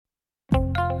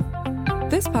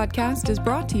This podcast is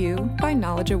brought to you by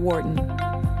Knowledge at Wharton.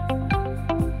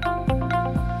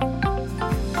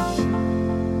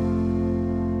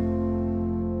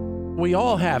 We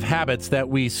all have habits that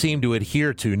we seem to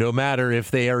adhere to, no matter if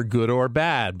they are good or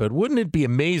bad. But wouldn't it be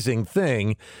an amazing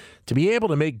thing to be able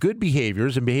to make good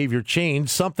behaviors and behavior change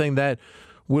something that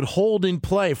would hold in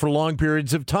play for long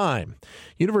periods of time?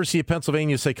 University of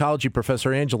Pennsylvania psychology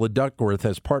professor Angela Duckworth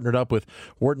has partnered up with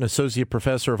Wharton Associate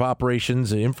Professor of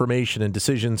Operations, Information, and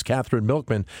Decisions, Catherine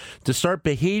Milkman, to start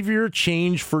Behavior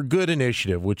Change for Good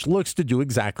initiative, which looks to do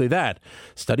exactly that.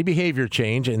 Study behavior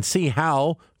change and see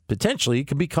how potentially it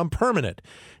can become permanent.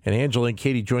 And Angela and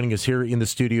Katie joining us here in the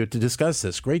studio to discuss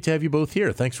this. Great to have you both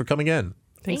here. Thanks for coming in.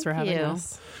 Thanks for having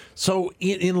us. So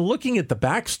in looking at the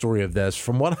backstory of this,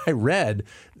 from what I read,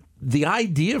 the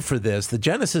idea for this, the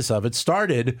genesis of it,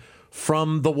 started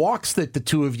from the walks that the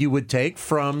two of you would take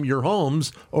from your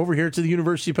homes over here to the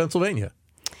University of Pennsylvania.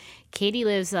 Katie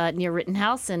lives near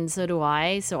Rittenhouse, and so do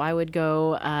I. So I would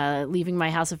go, leaving my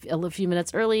house a few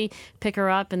minutes early, pick her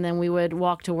up, and then we would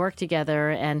walk to work together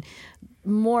and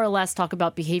more or less talk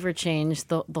about behavior change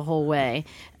the whole way.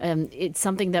 It's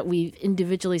something that we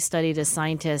individually studied as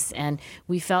scientists, and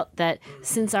we felt that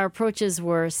since our approaches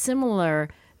were similar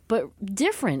but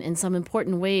different in some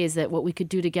important ways, that what we could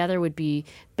do together would be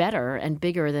better and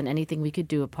bigger than anything we could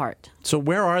do apart. So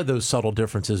where are those subtle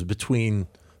differences between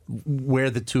where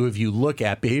the two of you look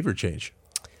at behavior change?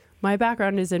 My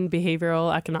background is in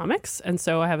behavioral economics, and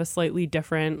so I have a slightly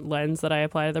different lens that I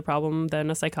apply to the problem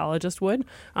than a psychologist would.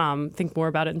 Think more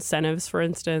about incentives, for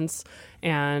instance,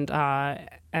 and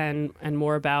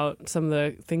more about some of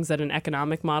the things that an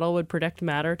economic model would predict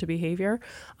matter to behavior.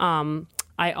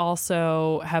 I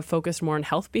also have focused more on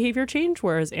health behavior change,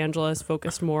 whereas Angela is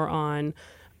focused more on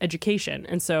education.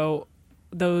 And so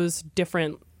those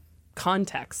different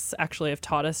contexts actually have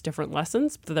taught us different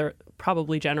lessons, but they're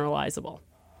probably generalizable.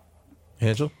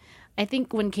 Angela? I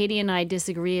think when Katie and I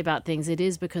disagree about things, it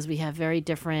is because we have very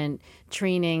different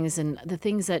trainings, and the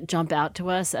things that jump out to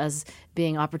us as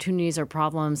being opportunities or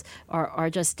problems are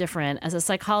just different. As a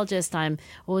psychologist, I'm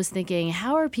always thinking,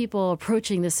 how are people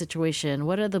approaching this situation?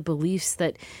 What are the beliefs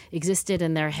that existed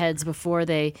in their heads before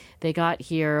they got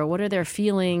here? What are their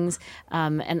feelings?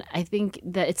 And I think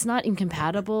that it's not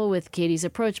incompatible with Katie's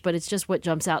approach, but it's just what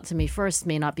jumps out to me first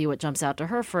may not be what jumps out to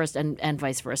her first, and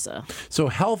vice versa. So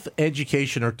health,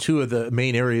 education are two of the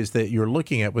main areas that you're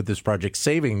looking at with this project.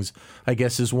 Savings, I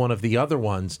guess, is one of the other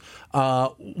ones.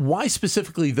 Why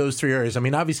specifically those three areas? I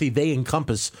mean, obviously, they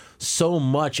encompass so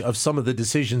much of some of the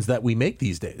decisions that we make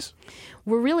these days.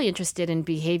 We're really interested in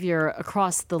behavior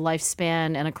across the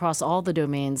lifespan and across all the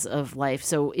domains of life.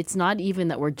 So it's not even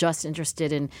that we're just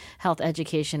interested in health,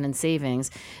 education, and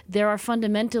savings. There are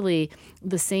fundamentally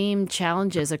the same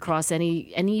challenges across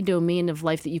any domain of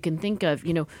life that you can think of.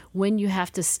 You know, when you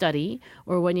have to study,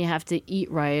 or when you have to eat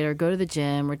right, or go to the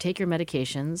gym, or take your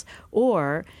medications,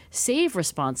 or save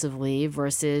responsibly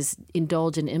versus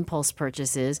indulge in impulse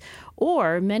purchases,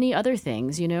 or many other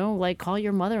things, you know, like call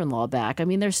your mother-in-law back. I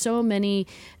mean, there's so many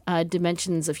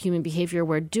dimensions of human behavior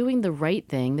where doing the right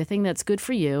thing, the thing that's good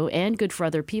for you and good for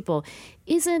other people,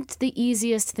 isn't the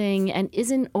easiest thing and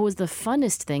isn't always the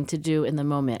funnest thing to do in the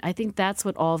moment. I think that's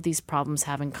what all of these problems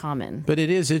have in common. But it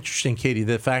is interesting, Katie,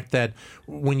 the fact that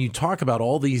when you talk about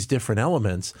all these different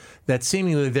elements, that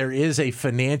seemingly there is a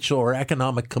financial or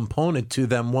economic component to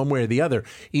them one way or the other.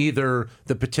 Either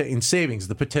in savings,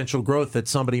 the potential growth that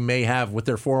somebody may have with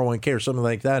their 401k or something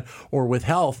like that, or with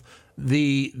health,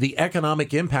 the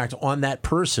economic impact on that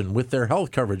person with their health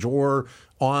coverage, or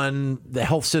on the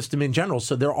health system in general.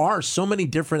 So there are so many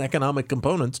different economic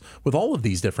components with all of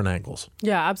these different angles.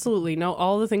 Yeah, absolutely. No,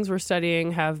 all the things we're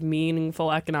studying have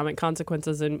meaningful economic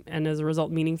consequences and as a result,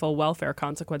 meaningful welfare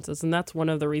consequences. And that's one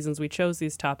of the reasons we chose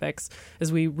these topics,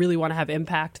 is we really want to have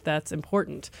impact that's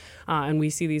important. And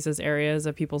we see these as areas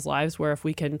of people's lives where if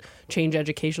we can change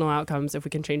educational outcomes, if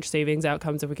we can change savings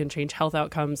outcomes, if we can change health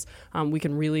outcomes, we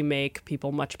can really make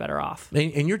people much better off.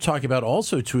 And you're talking about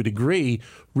also, to a degree,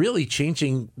 really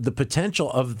changing the potential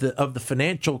of the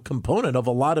financial component of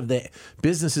a lot of the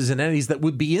businesses and entities that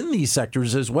would be in these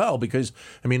sectors as well. Because,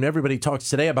 I mean, everybody talks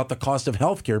today about the cost of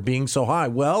healthcare being so high.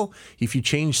 Well, if you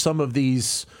change some of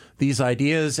these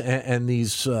ideas and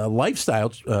these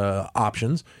lifestyle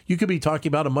options, you could be talking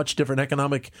about a much different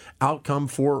economic outcome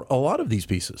for a lot of these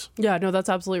pieces. Yeah, no, that's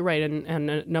absolutely right. And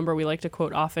a number we like to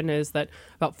quote often is that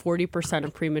about 40%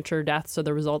 of premature deaths are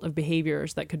the result of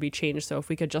behaviors that could be changed. So if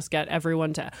we could just get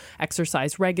everyone to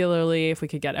exercise regularly, if we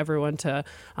could get everyone to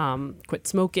quit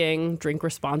smoking, drink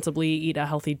responsibly, eat a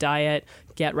healthy diet,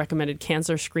 get recommended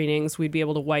cancer screenings, we'd be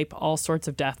able to wipe all sorts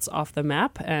of deaths off the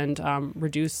map and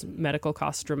reduce medical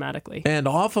costs dramatically. And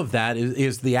off of that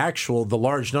is the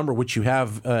large number which you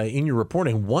have in your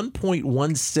reporting,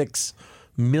 1.16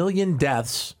 million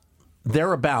deaths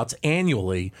thereabouts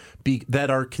annually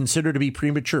that are considered to be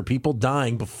premature, people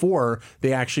dying before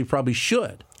they actually probably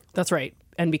should. That's right.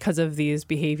 And because of these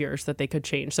behaviors that they could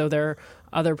change. So there are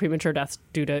other premature deaths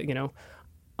due to,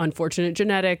 unfortunate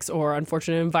genetics or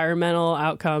unfortunate environmental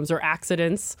outcomes or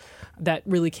accidents that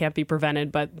really can't be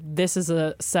prevented. But this is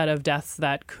a set of deaths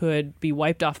that could be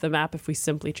wiped off the map if we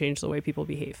simply change the way people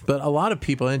behave. But a lot of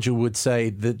people, Andrew, would say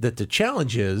that the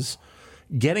challenge is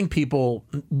getting people,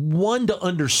 one, to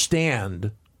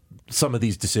understand some of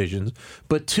these decisions,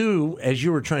 but two, as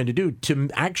you were trying to do, to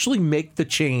actually make the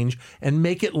change and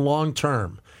make it long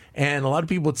term. And a lot of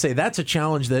people would say that's a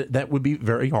challenge that would be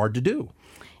very hard to do.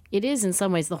 It is in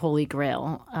some ways the holy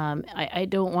grail. I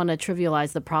don't want to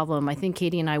trivialize the problem. I think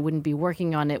Katie and I wouldn't be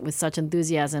working on it with such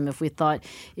enthusiasm if we thought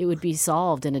it would be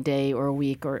solved in a day or a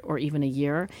week or even a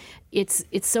year. It's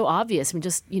so obvious. I mean,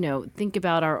 just, think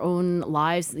about our own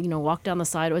lives, walk down the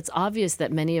side. It's obvious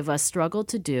that many of us struggle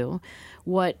to do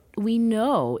what we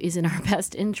know is in our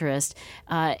best interest,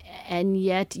 and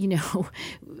yet,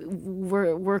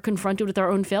 we're confronted with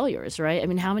our own failures, right? I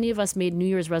mean, how many of us made New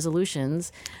Year's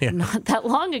resolutions not that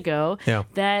long ago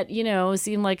that,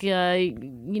 seemed like,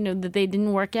 that they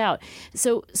didn't work out?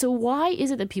 So why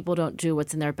is it that people don't do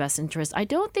what's in their best interest? I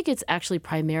don't think it's actually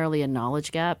primarily a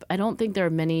knowledge gap. I don't think there are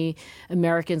many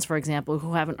Americans, for example,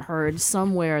 who haven't heard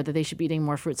somewhere that they should be eating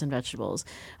more fruits and vegetables.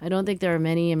 I don't think there are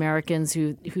many Americans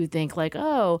who think like,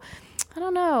 oh, I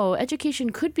don't know,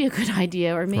 education could be a good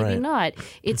idea or maybe not.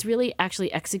 It's really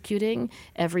actually executing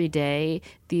every day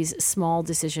these small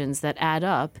decisions that add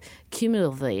up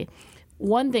cumulatively.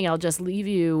 One thing I'll just leave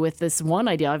you with this one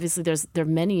idea. Obviously, there are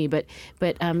many, but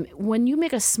when you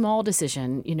make a small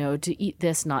decision, to eat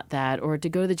this, not that, or to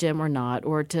go to the gym or not,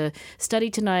 or to study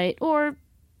tonight, or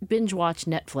binge watch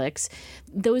Netflix,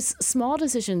 those small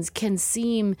decisions can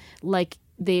seem like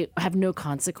they have no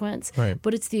consequence,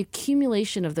 but it's the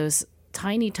accumulation of those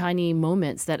tiny, tiny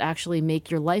moments that actually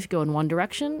make your life go in one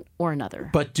direction or another.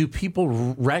 But do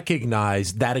people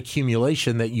recognize that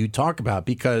accumulation that you talk about?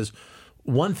 Because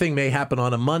one thing may happen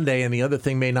on a Monday and the other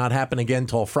thing may not happen again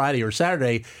till Friday or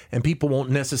Saturday, and people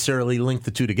won't necessarily link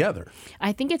the two together.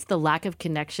 I think it's the lack of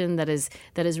connection that is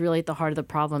really at the heart of the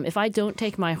problem. If I don't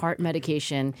take my heart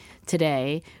medication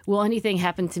today, will anything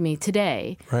happen to me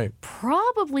today? Right.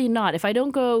 Probably not. If I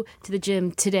don't go to the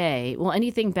gym today, will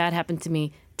anything bad happen to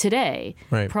me today?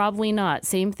 Right. Probably not.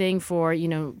 Same thing for,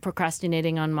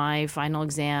 procrastinating on my final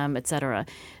exam, etc.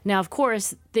 Now, of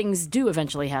course, things do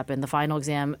eventually happen. The final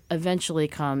exam eventually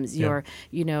comes. Your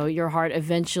heart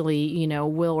eventually,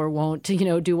 will or won't,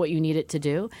 do what you need it to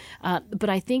do. But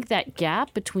I think that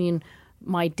gap between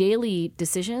my daily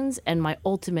decisions and my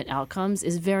ultimate outcomes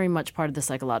is very much part of the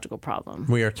psychological problem.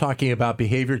 We are talking about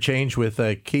behavior change with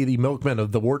Katie Milkman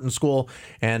of the Wharton School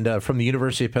and from the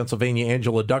University of Pennsylvania,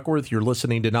 Angela Duckworth. You're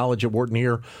listening to Knowledge at Wharton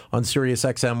here on Sirius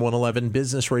XM 111,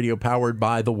 business radio powered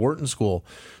by the Wharton School.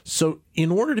 So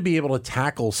in order to be able to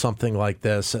tackle something like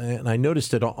this, and I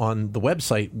noticed it on the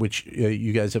website, which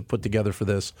you guys have put together for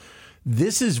this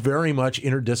is very much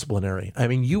interdisciplinary. I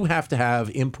mean, you have to have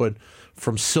input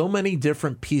from so many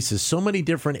different pieces, so many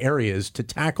different areas to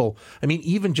tackle. I mean,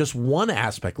 even just one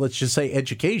aspect, let's just say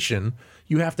education,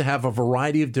 you have to have a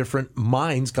variety of different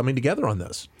minds coming together on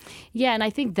this. Yeah, and I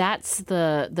think that's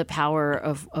the power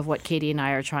of what Katie and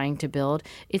I are trying to build.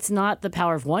 It's not the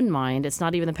power of one mind. It's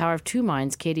not even the power of two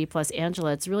minds, Katie plus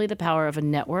Angela. It's really the power of a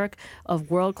network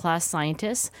of world-class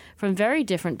scientists from very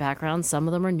different backgrounds. Some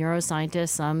of them are neuroscientists,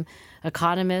 some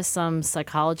economists, some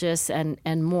psychologists,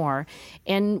 and more.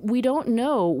 And we don't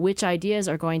know which ideas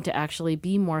are going to actually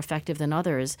be more effective than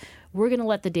others. We're going to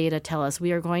let the data tell us.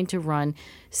 We are going to run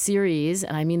series,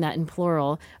 and I mean that in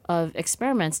plural, of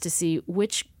experiments to see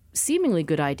which seemingly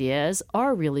good ideas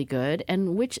are really good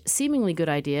and which seemingly good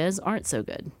ideas aren't so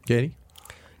good. Katie?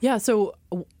 Yeah, so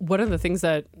one of the things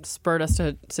that spurred us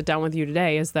to sit down with you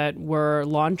today is that we're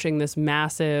launching this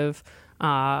massive,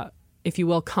 if you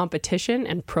will, competition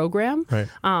and program. Right.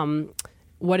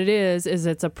 What it is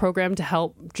it's a program to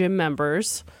help gym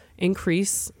members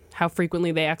increase how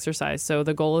frequently they exercise. So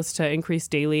the goal is to increase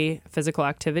daily physical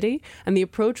activity. And the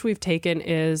approach we've taken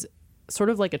is sort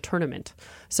of like a tournament.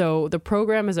 So the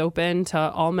program is open to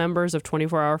all members of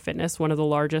 24 Hour Fitness, one of the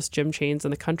largest gym chains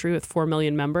in the country with 4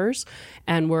 million members.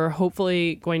 And we're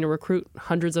hopefully going to recruit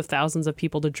hundreds of thousands of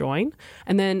people to join.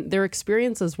 And then their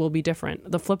experiences will be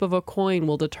different. The flip of a coin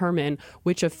will determine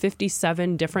which of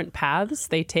 57 different paths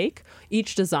they take,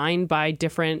 each designed by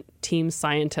different team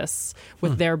scientists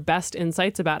with their best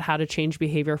insights about how to change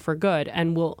behavior for good.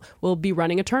 And we'll be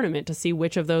running a tournament to see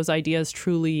which of those ideas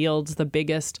truly yields the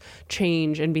biggest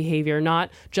change in behavior, not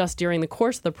just during the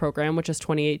course of the program, which is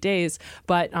 28 days,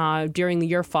 but during the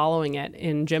year following it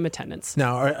in gym attendance.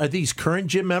 Now, are these current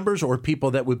gym members or people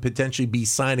that would potentially be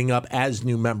signing up as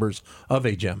new members of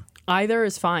a gym? Either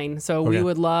is fine. So we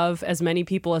would love as many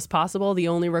people as possible. The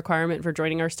only requirement for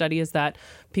joining our study is that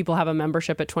people have a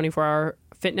membership at 24 Hour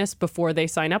Fitness before they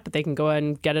sign up, but they can go ahead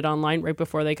and get it online right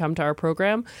before they come to our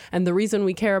program. And the reason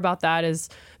we care about that is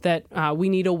that we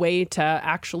need a way to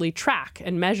actually track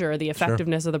and measure the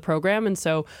effectiveness of the program. And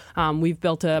so we've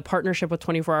built a partnership with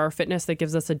 24 Hour Fitness that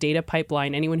gives us a data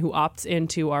pipeline. Anyone who opts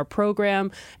into our program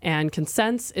and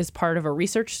consents is part of a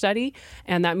research study.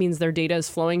 And that means their data is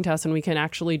flowing to us and we can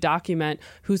actually document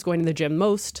who's going to the gym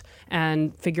most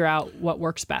and figure out what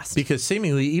works best. Because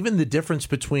seemingly even the difference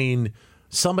between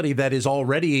somebody that is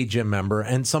already a gym member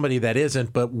and somebody that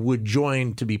isn't but would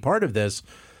join to be part of this,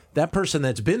 that person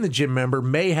that's been the gym member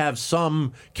may have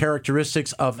some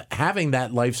characteristics of having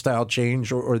that lifestyle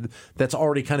change or that's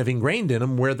already kind of ingrained in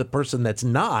them, where the person that's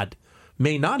not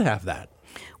may not have that.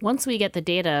 Once we get the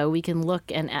data, we can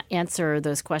look and answer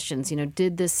those questions.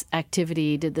 Did this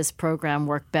activity, did this program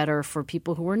work better for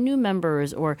people who were new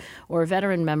members or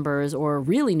veteran members or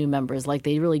really new members, like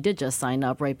they really did just sign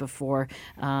up right before,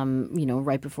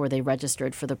 right before they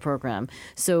registered for the program.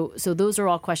 So those are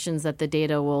all questions that the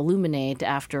data will illuminate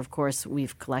after, of course,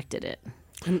 we've collected it.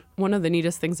 And one of the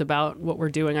neatest things about what we're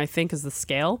doing, I think, is the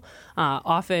scale.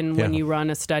 Often when you run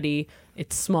a study,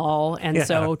 it's small. And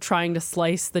so trying to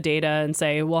slice the data and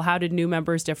say, well, how did new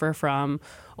members differ from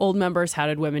old members? How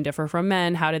did women differ from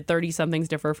men? How did 30-somethings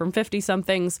differ from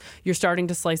 50-somethings? You're starting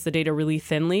to slice the data really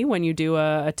thinly when you do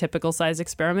a typical size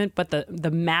experiment. But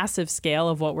the massive scale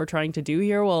of what we're trying to do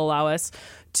here will allow us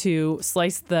to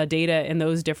slice the data in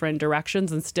those different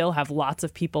directions and still have lots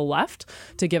of people left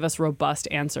to give us robust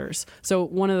answers. So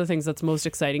one of the things that's most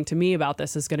exciting to me about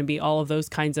this is going to be all of those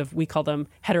kinds of, we call them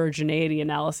heterogeneity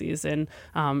analyses in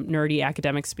nerdy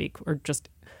academic speak, or just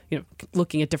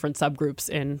looking at different subgroups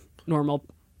in normal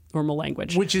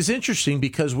language. Which is interesting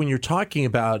because when you're talking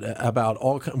about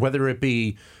all, whether it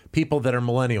be people that are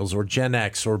millennials or Gen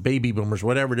X or baby boomers,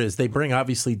 whatever it is, they bring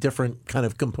obviously different kind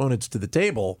of components to the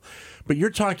table. But you're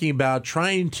talking about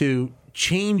trying to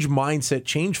change mindset,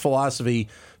 change philosophy,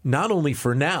 not only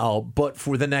for now, but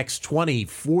for the next 20,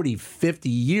 40, 50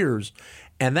 years.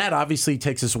 And that obviously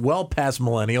takes us well past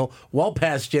millennial, well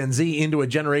past Gen Z, into a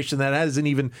generation that hasn't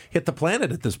even hit the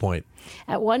planet at this point.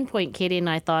 At one point, Katie and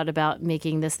I thought about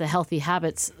making this the Healthy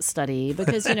Habits study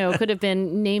because, it could have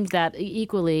been named that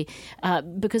equally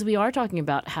because we are talking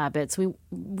about habits.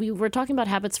 We're talking about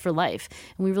habits for life.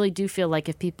 And we really do feel like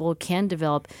if people can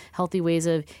develop healthy ways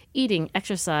of eating,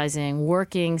 exercising,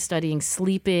 working, studying,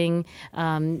 sleeping,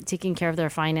 taking care of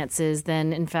their finances,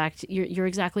 then, in fact, you're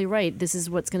exactly right. This is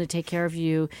what's going to take care of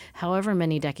you however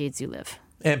many decades you live.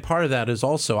 And part of that is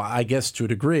also, I guess, to a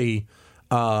degree,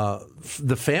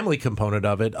 the family component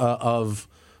of it, of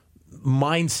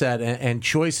mindset and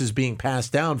choices being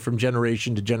passed down from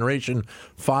generation to generation,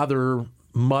 father,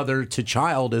 mother to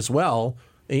child as well.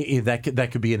 That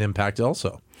could be an impact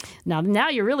also. Now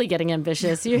you're really getting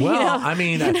ambitious. When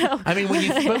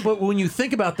you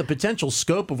think about the potential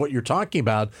scope of what you're talking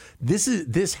about,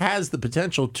 this has the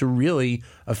potential to really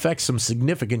affect some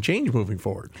significant change moving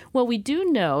forward. Well, we do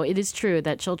know it is true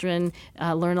that children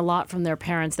learn a lot from their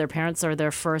parents. Their parents are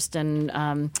their first and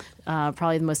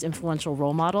probably the most influential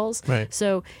role models. Right.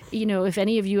 So, if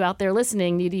any of you out there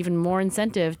listening need even more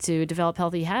incentive to develop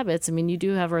healthy habits, you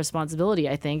do have a responsibility,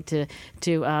 I think,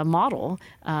 to model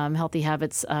healthy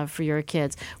habits for your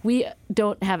kids. We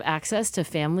don't have access to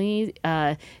family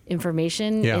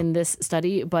information in this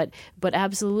study, but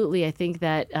absolutely, I think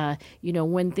that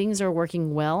when things are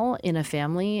working well in a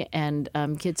family and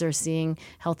kids are seeing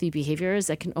healthy behaviors,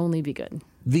 that can only be good.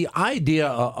 The idea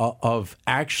of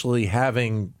actually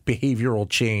having behavioral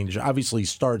change obviously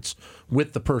starts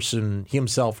with the person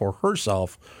himself or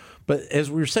herself. But as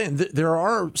we were saying, there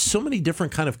are so many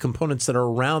different kind of components that are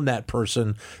around that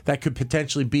person that could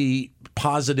potentially be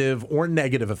positive or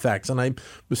negative effects. And I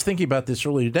was thinking about this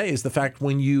earlier today, is the fact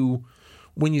when you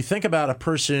think about a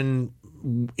person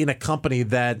in a company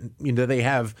that, they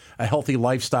have a healthy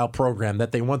lifestyle program,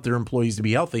 that they want their employees to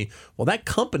be healthy. Well, that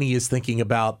company is thinking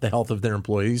about the health of their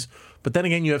employees. But then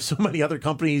again, you have so many other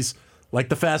companies like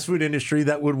the fast food industry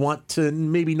that would want to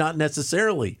maybe not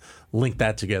necessarily link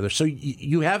that together. So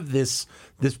you have this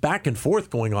back and forth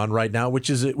going on right now, which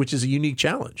is a unique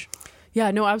challenge.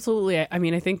 Yeah, no, absolutely. I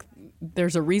mean, I think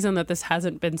there's a reason that this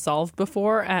hasn't been solved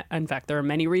before. In fact, there are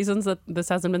many reasons that this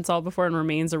hasn't been solved before and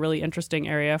remains a really interesting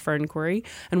area for inquiry.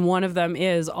 And one of them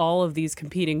is all of these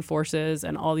competing forces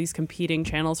and all these competing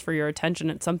channels for your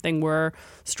attention. It's something we're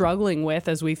struggling with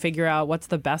as we figure out what's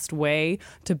the best way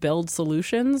to build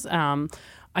solutions.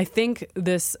 I think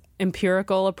this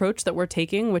empirical approach that we're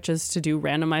taking, which is to do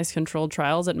randomized controlled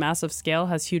trials at massive scale,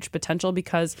 has huge potential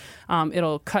because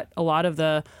it'll cut a lot of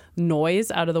the noise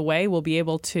out of the way. We'll be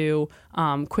able to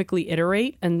quickly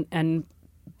iterate and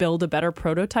build a better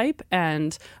prototype.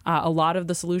 And a lot of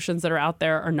the solutions that are out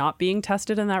there are not being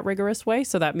tested in that rigorous way.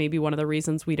 So that may be one of the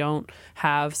reasons we don't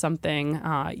have something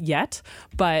yet.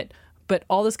 But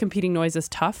all this competing noise is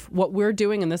tough. What we're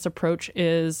doing in this approach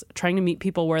is trying to meet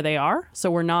people where they are.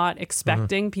 So we're not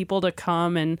expecting people to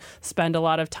come and spend a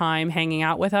lot of time hanging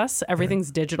out with us. Everything's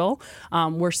digital.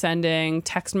 We're sending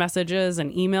text messages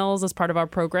and emails as part of our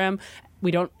program.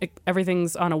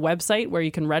 Everything's on a website where you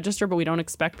can register, but we don't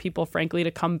expect people, frankly, to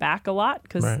come back a lot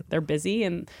because they're busy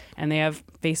and they have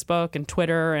Facebook and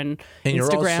Twitter and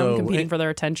Instagram competing for their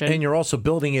attention. And you're also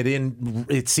building it in,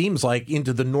 it seems like,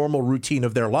 into the normal routine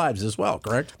of their lives as well,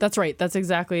 correct? That's right. That's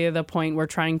exactly the point. We're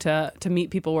trying to meet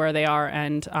people where they are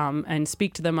and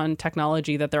speak to them on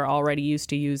technology that they're already used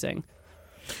to using.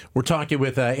 We're talking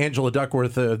with Angela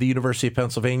Duckworth of the University of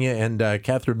Pennsylvania and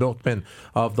Catherine Milkman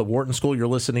of the Wharton School. You're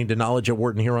listening to Knowledge at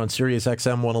Wharton here on Sirius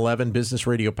XM 111, business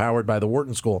radio powered by the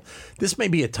Wharton School. This may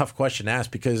be a tough question to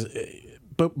ask because,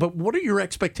 but what are your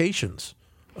expectations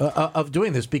of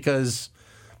doing this? Because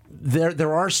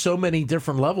there are so many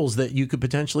different levels that you could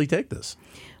potentially take this.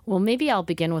 Well, maybe I'll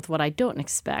begin with what I don't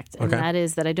expect, and that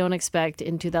is that I don't expect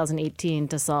in 2018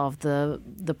 to solve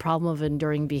the problem of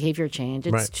enduring behavior change.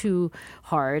 It's too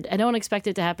hard. I don't expect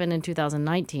it to happen in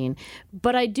 2019,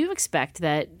 but I do expect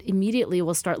that immediately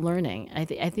we'll start learning. I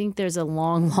think there's a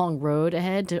long, long road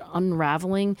ahead to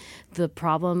unraveling the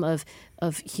problem of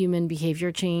human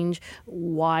behavior change.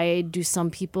 Why do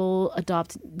some people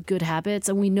adopt good habits?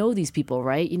 And we know these people,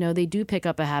 right? They do pick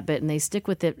up a habit and they stick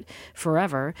with it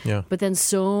forever. Yeah. But then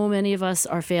so many of us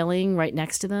are failing right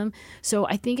next to them. So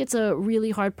I think it's a really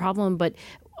hard problem, but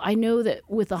I know that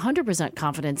with 100%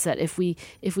 confidence that if we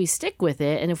stick with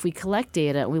it and if we collect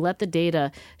data and we let the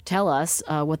data tell us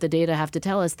what the data have to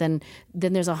tell us, then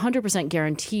there's a 100%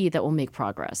 guarantee that we'll make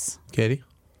progress. Katie?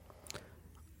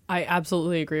 I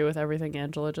absolutely agree with everything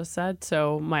Angela just said.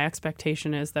 So my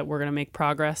expectation is that we're going to make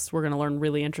progress. We're going to learn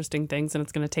really interesting things, and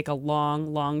it's going to take a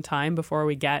long, long time before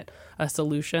we get a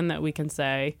solution that we can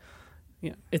say,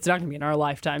 it's not going to be in our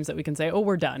lifetimes that we can say, oh,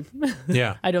 we're done.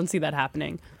 Yeah. I don't see that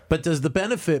happening. But does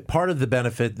part of the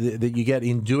benefit that you get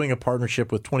in doing a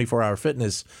partnership with 24 Hour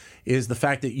Fitness is the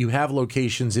fact that you have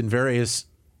locations in various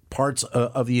parts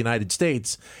of the United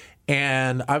States.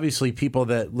 And obviously people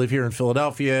that live here in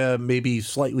Philadelphia may be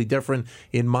slightly different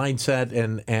in mindset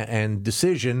and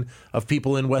decision of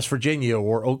people in West Virginia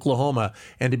or Oklahoma.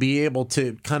 And to be able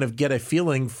to kind of get a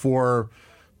feeling for,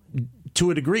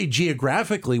 to a degree,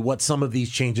 geographically, what some of these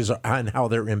changes are and how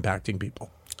they're impacting people.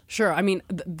 Sure. I mean,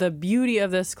 the beauty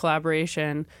of this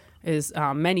collaboration is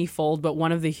manyfold, but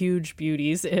one of the huge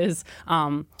beauties is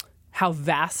how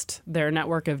vast their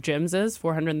network of gyms is,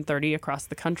 430 across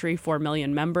the country, 4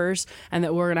 million members, and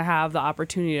that we're going to have the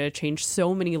opportunity to change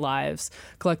so many lives,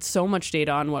 collect so much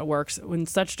data on what works in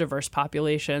such diverse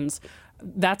populations.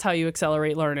 That's how you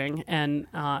accelerate learning. And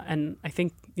I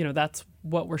think, that's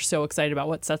what we're so excited about,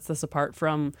 what sets this apart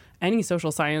from any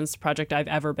social science project I've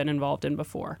ever been involved in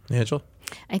before. Angela?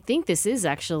 I think this is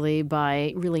actually,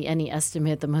 by really any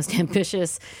estimate, the most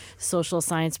ambitious social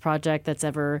science project that's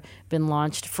ever been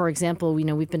launched. For example,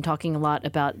 we've been talking a lot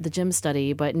about the gym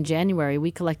study, but in January,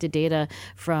 we collected data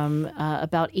from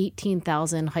about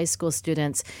 18,000 high school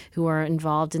students who are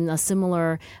involved in a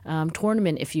similar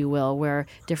tournament, if you will, where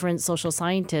different social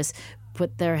scientists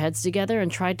put their heads together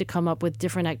and tried to come up with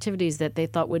different activities that they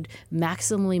thought would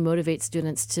maximally motivate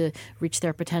students to reach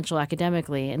their potential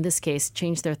academically. In this case,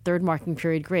 change their third marking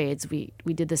period grades. We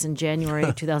did this in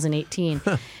January 2018.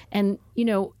 And,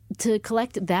 to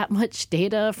collect that much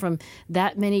data from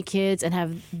that many kids and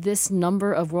have this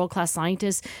number of world-class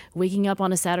scientists waking up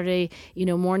on a Saturday,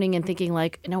 morning and thinking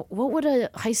like, what would a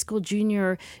high school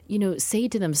junior, say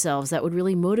to themselves that would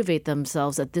really motivate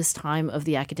themselves at this time of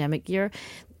the academic year?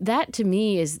 that to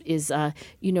me is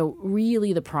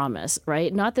really the promise,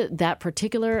 right? Not that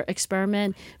particular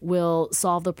experiment will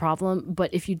solve the problem,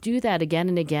 but if you do that again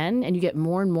and again, and you get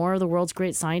more and more of the world's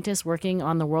great scientists working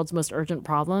on the world's most urgent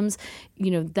problems,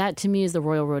 that to me is the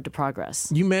royal road to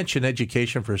progress. You mentioned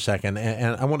education for a second,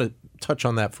 and I want to touch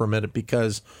on that for a minute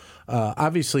because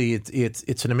obviously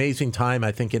it's an amazing time,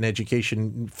 I think, in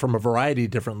education from a variety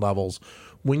of different levels.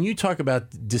 When you talk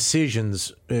about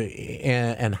decisions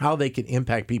and how they can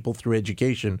impact people through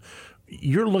education,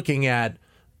 you're looking at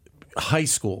high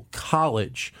school,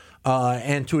 college,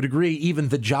 and to a degree, even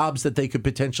the jobs that they could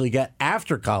potentially get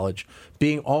after college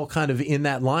being all kind of in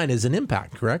that line as an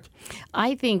impact, correct?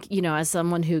 I think, as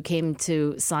someone who came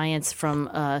to science from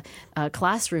a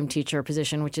classroom teacher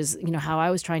position, which is, how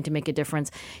I was trying to make a difference,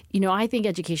 I think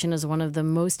education is one of the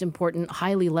most important,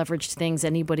 highly leveraged things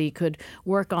anybody could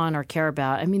work on or care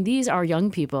about. I mean, these are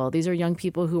young people. These are young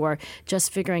people who are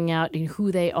just figuring out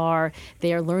who they are.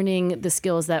 They are learning the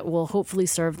skills that will hopefully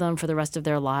serve them for the rest of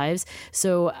their lives.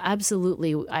 So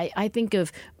absolutely, I think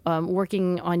of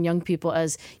working on young people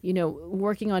as,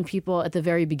 working on people at the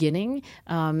very beginning.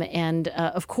 And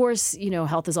of course,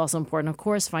 health is also important. Of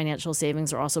course, financial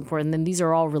savings are also important. And these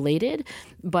are all related.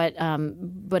 But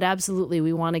absolutely,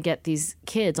 we want to get these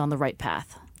kids on the right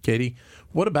path. Katie,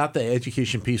 what about the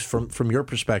education piece from your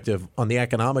perspective on the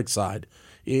economic side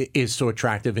is so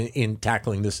attractive in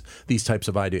tackling these types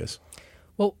of ideas?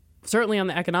 Well, certainly on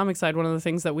the economic side, one of the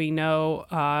things that we know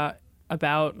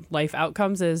about life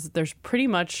outcomes is there's pretty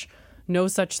much no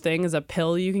such thing as a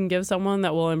pill you can give someone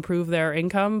that will improve their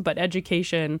income, but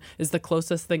education is the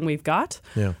closest thing we've got.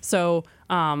 Yeah. So,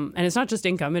 and it's not just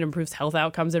income, it improves health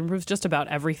outcomes, it improves just about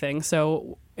everything.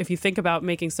 So if you think about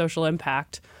making social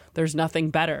impact, there's nothing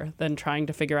better than trying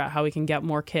to figure out how we can get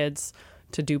more kids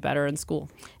to do better in school.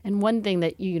 And one thing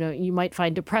that you might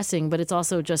find depressing, but it's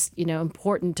also just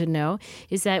important to know,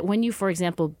 is that when you, for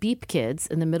example, beep kids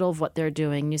in the middle of what they're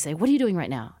doing, you say, "What are you doing right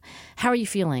now? How are you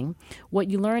feeling?" What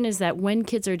you learn is that when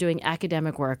kids are doing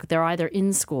academic work, they're either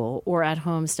in school or at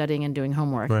home studying and doing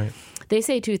homework. Right. They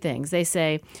say two things. They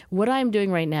say, "What I'm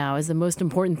doing right now is the most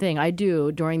important thing I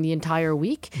do during the entire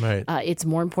week. Right. It's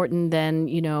more important than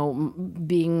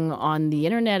being on the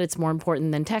internet. It's more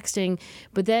important than texting."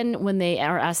 But then when they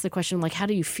are asked the question, like, "How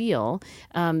do you feel?"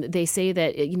 They say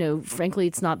that frankly,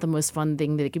 it's not the most fun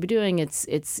thing that they could be doing.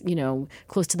 It's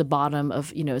close to the bottom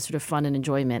of sort of fun and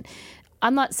enjoyment.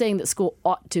 I'm not saying that school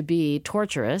ought to be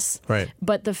torturous, right?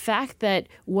 But the fact that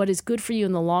what is good for you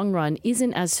in the long run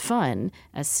isn't as fun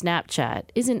as Snapchat,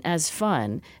 isn't as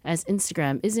fun as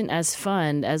Instagram, isn't as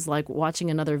fun as like watching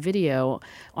another video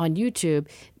on YouTube,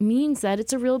 means that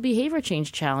it's a real behavior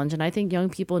change challenge. And I think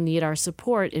young people need our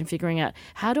support in figuring out,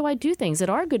 how do I do things that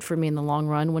are good for me in the long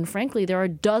run when frankly there are a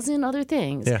dozen other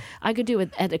things I could do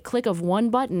at a click of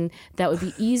one button that would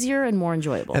be easier and more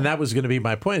enjoyable. And that was going to be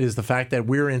my point, is the fact that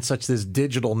we're in such this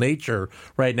digital nature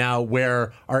right now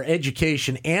where our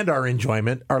education and our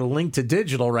enjoyment are linked to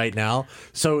digital right now.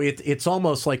 So it's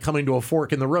almost like coming to a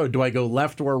fork in the road. Do I go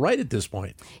left or right at this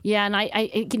point? Yeah, and I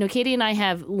Katie and I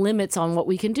have limits on what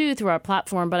we can do through our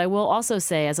platform, but I will also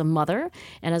say, as a mother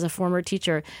and as a former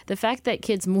teacher, the fact that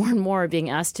kids more and more are being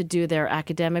asked to do their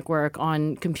academic work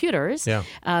on computers,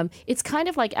 it's kind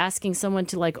of like asking someone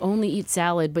to like only eat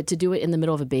salad, but to do it in the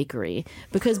middle of a bakery.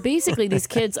 Because basically these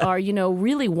kids are,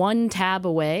 really one tab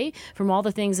away from all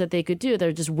the things that they could do.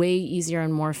 They're just way easier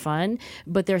and more fun,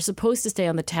 but they're supposed to stay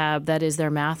on the tab that is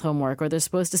their math homework, or they're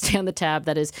supposed to stay on the tab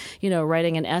that is,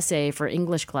 writing an essay for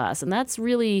English class. And that's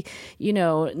really,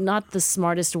 not the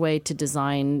smartest way to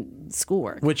design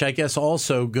schoolwork. Which I guess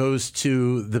also goes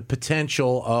to the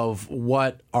potential of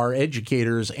what our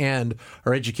educators and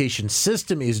our education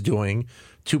system is doing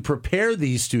to prepare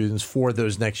these students for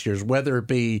those next years, whether it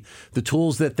be the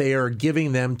tools that they are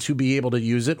giving them to be able to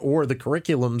use it or the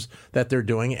curriculums that they're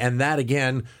doing. And that,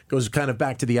 again, goes kind of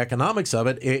back to the economics of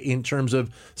it in terms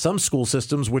of some school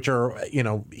systems, which are,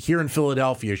 here in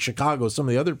Philadelphia, Chicago, some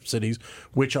of the other cities,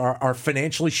 which are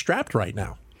financially strapped right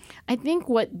now. I think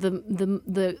what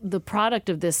the product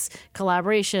of this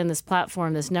collaboration, this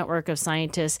platform, this network of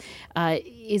scientists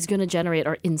is going to generate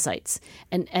are insights.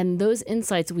 And those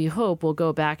insights, we hope, will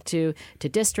go back to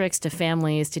districts, to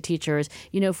families, to teachers.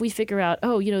 If we figure out,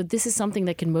 this is something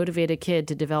that can motivate a kid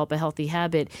to develop a healthy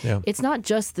habit, it's not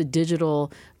just the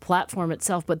digital platform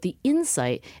itself, but the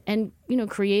insight. And,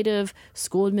 creative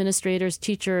school administrators,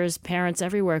 teachers, parents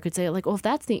everywhere could say, like, if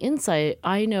that's the insight,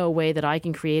 I know a way that I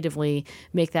can creatively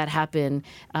make that happen.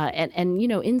 And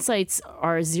insights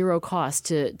are zero cost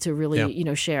to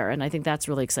really, share. And I think that's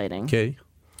really exciting. Okay.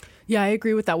 Yeah, I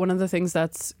agree with that. One of the things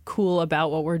that's cool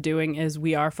about what we're doing is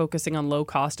we are focusing on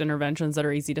low-cost interventions that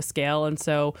are easy to scale. And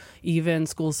so even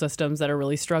school systems that are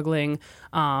really struggling,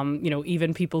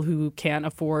 even people who can't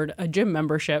afford a gym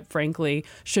membership, frankly,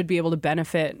 should be able to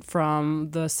benefit from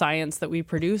the science that we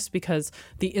produce because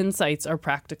the insights are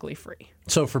practically free.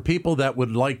 So for people that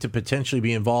would like to potentially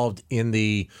be involved in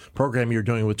the program you're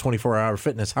doing with 24 Hour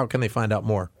Fitness, how can they find out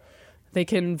more? They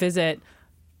can visit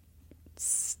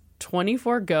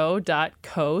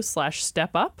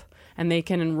 24go.co/stepup, and they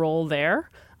can enroll there.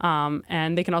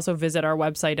 And they can also visit our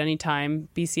website anytime,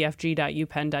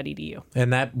 bcfg.upenn.edu.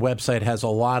 And that website has a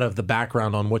lot of the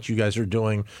background on what you guys are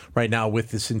doing right now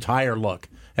with this entire look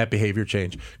at behavior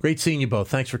change. Great seeing you both.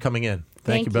 Thanks for coming in.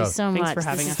 Thank you both. So much. Thanks for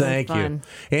having us. Thank you.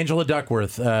 Angela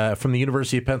Duckworth from the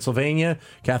University of Pennsylvania,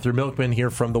 Catherine Milkman here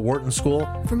from the Wharton School.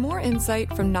 For more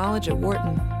insight from Knowledge at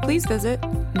Wharton, please visit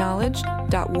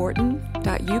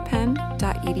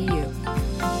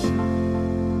knowledge.wharton.upenn.edu.